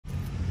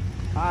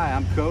Hi,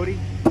 I'm Cody.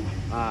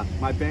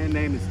 My band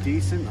name is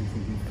Decent. I'm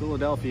from the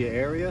Philadelphia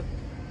area.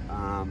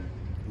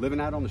 Living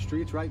out on the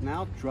streets right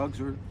now.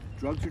 Drugs are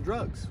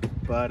drugs.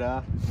 But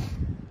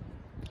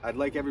I'd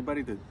like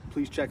everybody to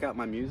please check out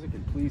my music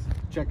and please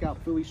check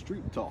out Philly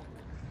Street Talk.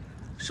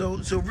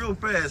 So real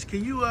fast,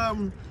 can you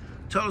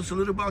tell us a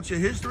little about your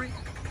history?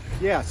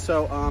 Yeah,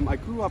 so I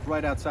grew up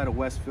right outside of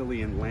West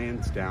Philly in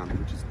Lansdowne,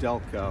 which is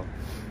Delco.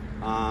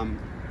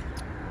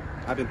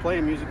 I've been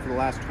playing music for the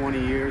last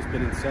 20 years,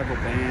 been in several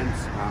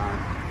bands,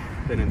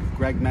 been in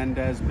Greg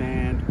Mendez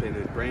band, been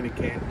in Brandon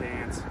Can't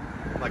Dance.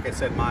 Like I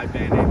said, my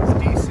band name is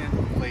Decent,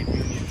 played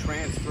Union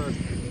Transfer.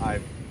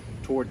 I've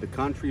toured the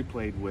country,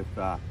 played with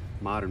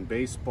Modern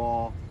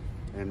Baseball,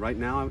 and right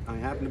now I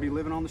happen to be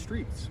living on the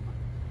streets.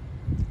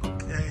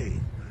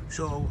 Okay,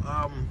 so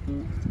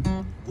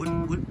what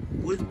are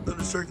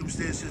the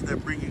circumstances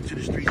that bring you to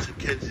the streets of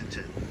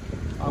Kensington?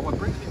 What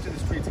brings me to the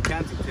streets of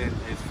Kensington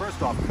is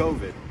first off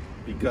COVID,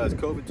 because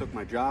COVID took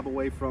my job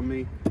away from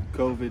me.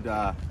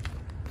 COVID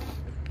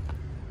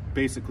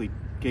basically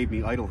gave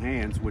me idle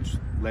hands, which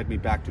led me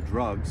back to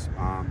drugs,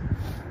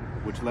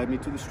 which led me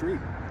to the street.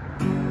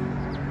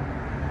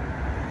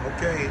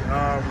 Okay,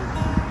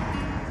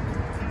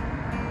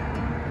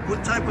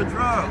 what type of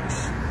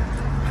drugs?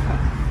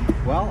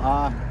 Well,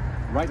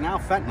 right now,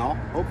 fentanyl.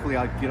 Hopefully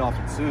I'll get off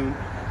it soon.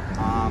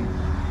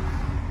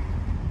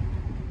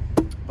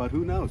 But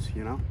who knows,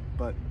 you know?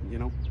 But, you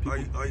know.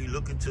 Are you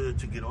looking to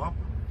get off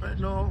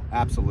fentanyl?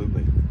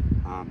 Absolutely.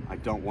 I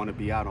don't want to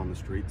be out on the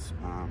streets.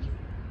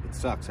 It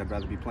sucks. I'd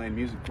rather be playing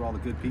music for all the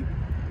good people.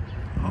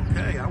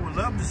 Okay, I would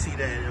love to see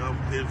that.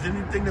 If there's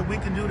anything that we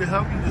can do to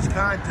help you, just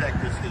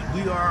contact us, because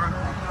we are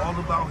all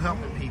about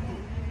helping people.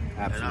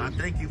 Absolutely. And I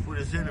thank you for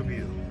this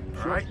interview.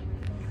 Sure. All right?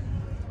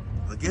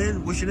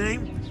 Again, what's your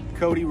name?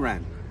 Cody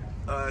Wren.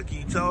 Can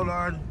you tell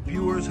our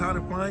viewers how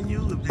to find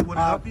you if they want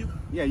to help you?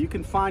 Yeah, you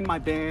can find my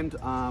band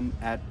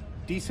at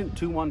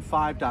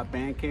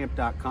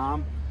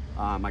decent215.bandcamp.com.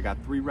 I got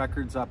 3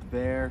 records up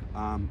there.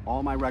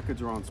 All my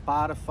records are on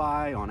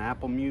Spotify, on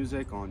Apple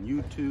Music, on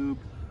YouTube,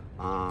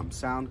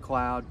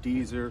 SoundCloud,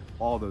 Deezer,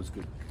 all those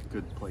good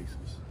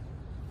places.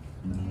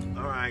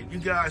 All right, you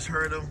guys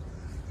heard them.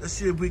 Let's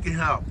see if we can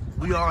help.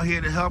 We all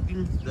here to help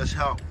you. Let's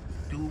help.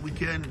 Do what we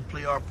can and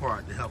play our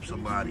part to help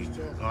somebody.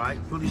 All right,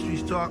 Philly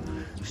Streets Talk.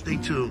 Stay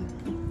tuned.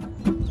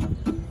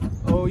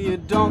 Oh, you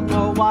don't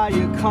know why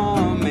you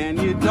come, and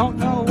you don't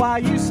know why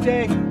you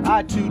stay.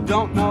 I too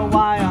don't know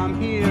why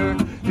I'm here,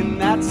 and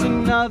that's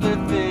another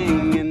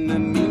thing. In the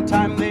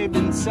meantime, they've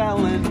been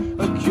selling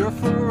a cure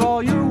for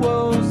all your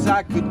woes.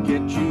 I could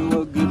get you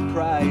a good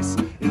price,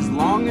 as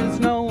long as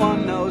no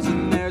one knows.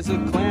 And there's a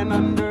clan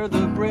under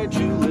the bridge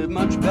who live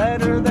much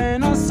better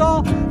than us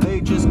all.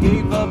 They just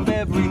gave up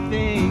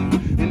everything,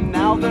 and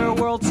now their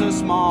world's so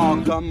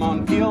small. Come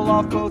on, peel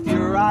off both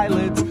your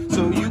eyelids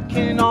so you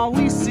can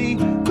always see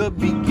the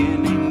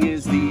beginning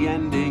is the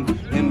ending,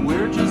 and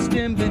we're just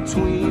in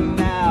between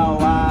now.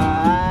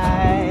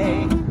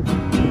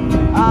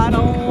 I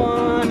don't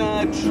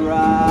wanna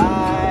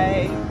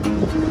try.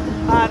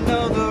 I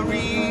know the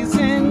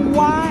reason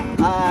why,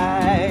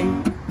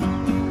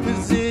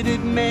 'cause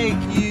it'd make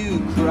you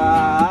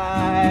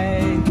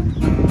cry.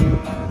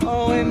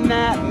 Oh, and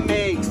that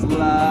makes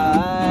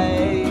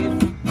life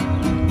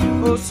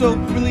oh so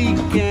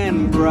bleak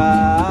and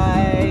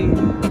bright,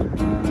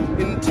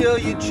 until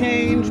you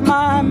change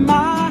my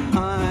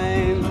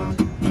mind.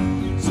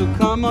 So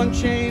come on,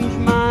 change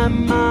my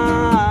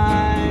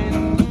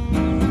mind.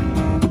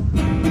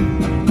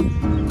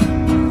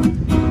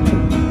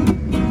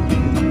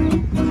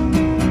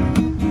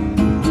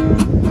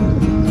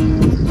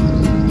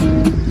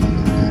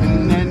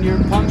 And then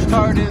you're punched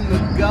hard in the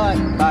gut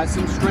by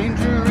some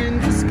stranger in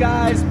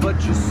disguise,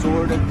 but you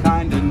sorta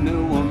kinda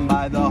knew him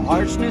by the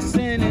harshness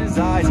in his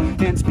eyes.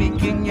 And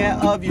speaking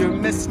yet of your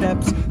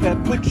missteps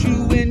that put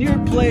you in your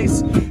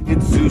place,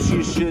 it's Zeus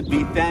you should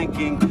be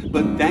thanking,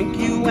 but thank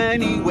you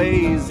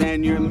anyways.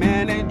 And your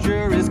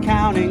manager is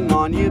counting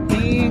on you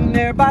being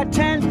there by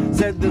 10.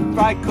 Said the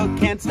fry cook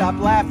can't stop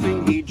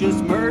laughing, he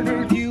just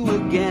murdered you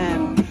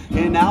again.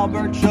 And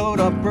Albert showed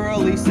up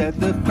early, said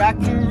the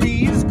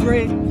factory is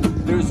great.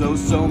 There's oh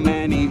so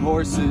many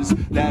horses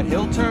that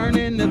he'll turn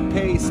into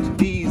paste.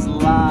 These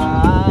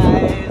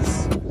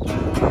lies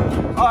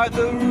are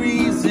the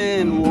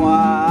reason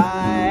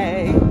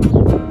why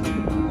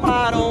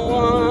I don't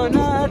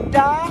wanna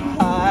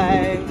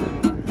die.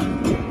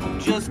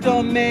 Just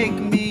don't make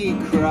me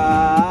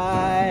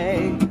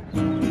cry.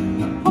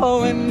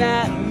 Oh, and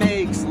that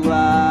makes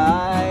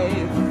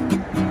life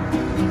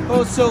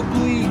oh so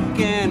bleak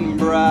and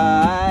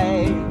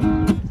bright,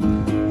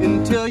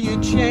 until you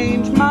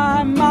change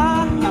my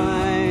mind.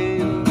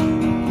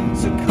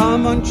 So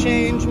come on,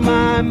 change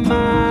my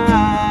mind.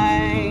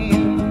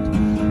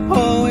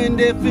 Oh, and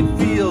if it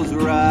feels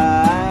right,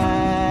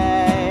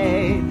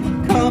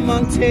 come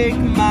on, take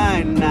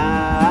my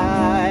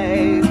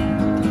knife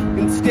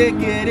and stick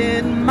it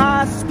in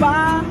my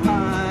spine.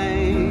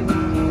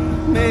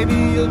 Maybe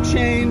you'll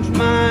change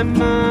my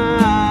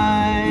mind.